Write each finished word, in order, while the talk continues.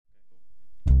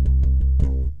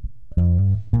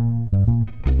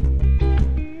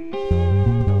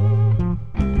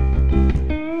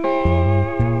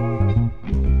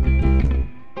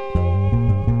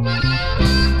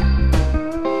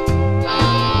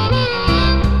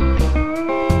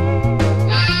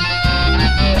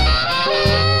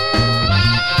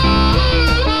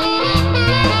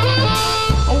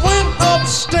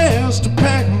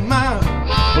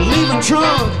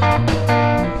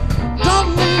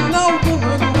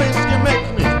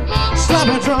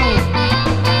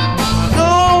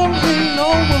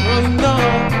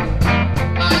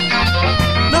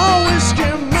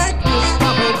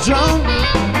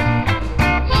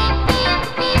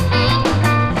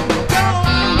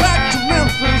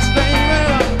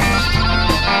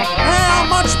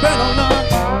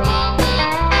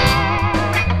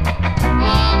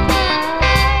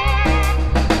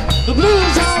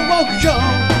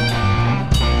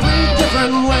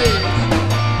ways.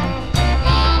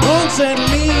 One said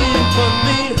leave for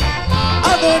me,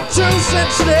 other two said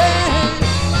stay.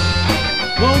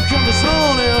 Won't come this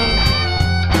morning,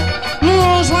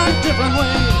 rules went different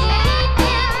ways.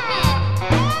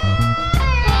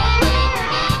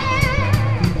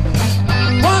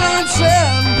 One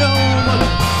said go, but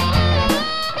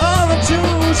other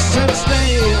two said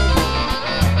stay.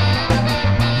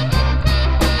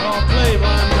 Oh, play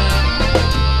blind man.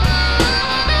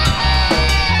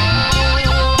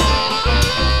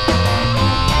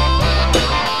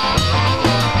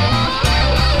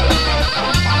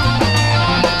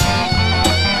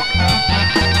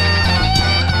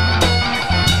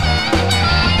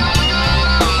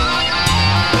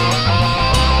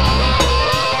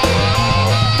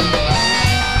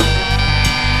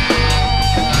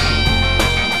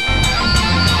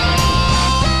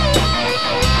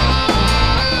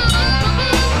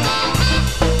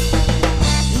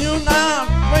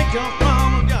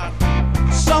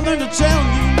 Something to tell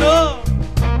you, no.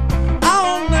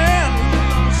 Out there,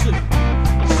 sing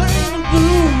the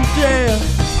blues, yeah.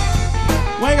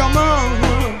 Wake up,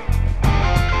 mama.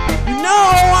 You know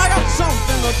I got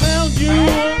something to tell you.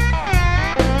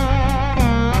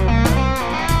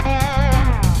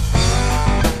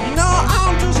 You know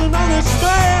I'm just an honest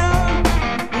man.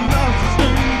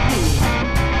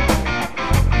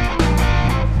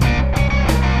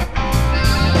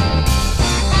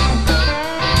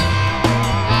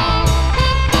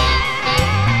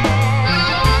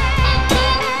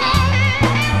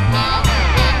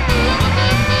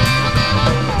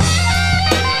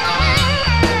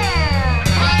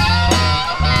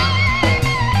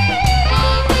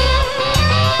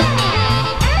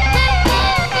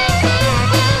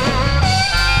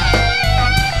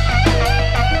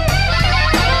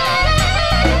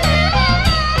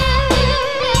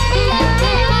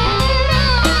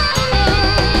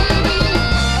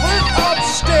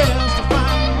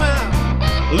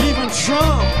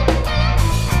 Trump.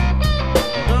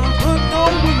 Don't put no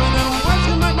woman in what's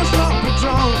gonna make me stop the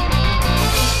drum.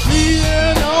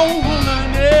 Yeah, no woman,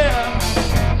 yeah.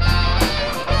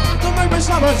 Don't make me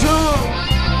stop the drum.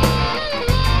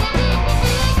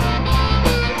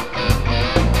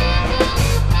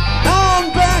 Now I'm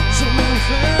back to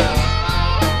Memphis.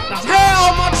 Not how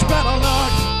much better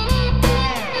luck.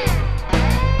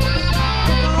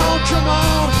 Oh, come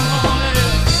on, come on, yeah.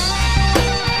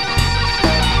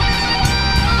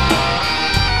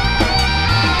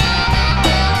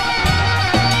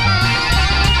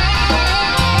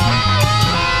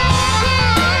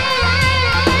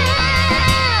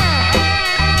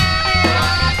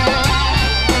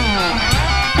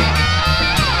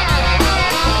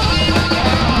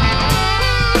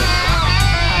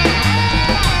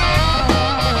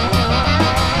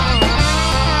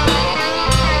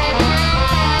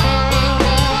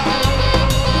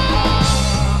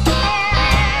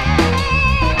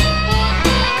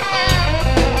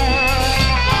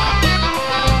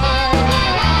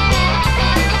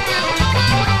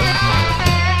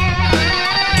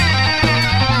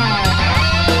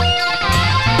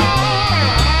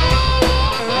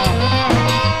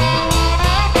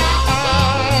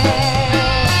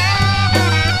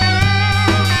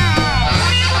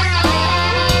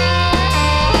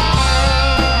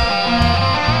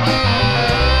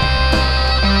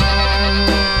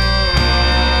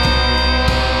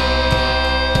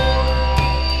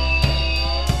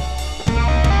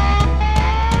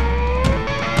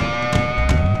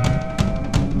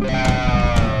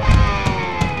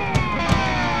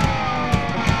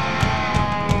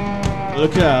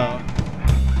 Look out.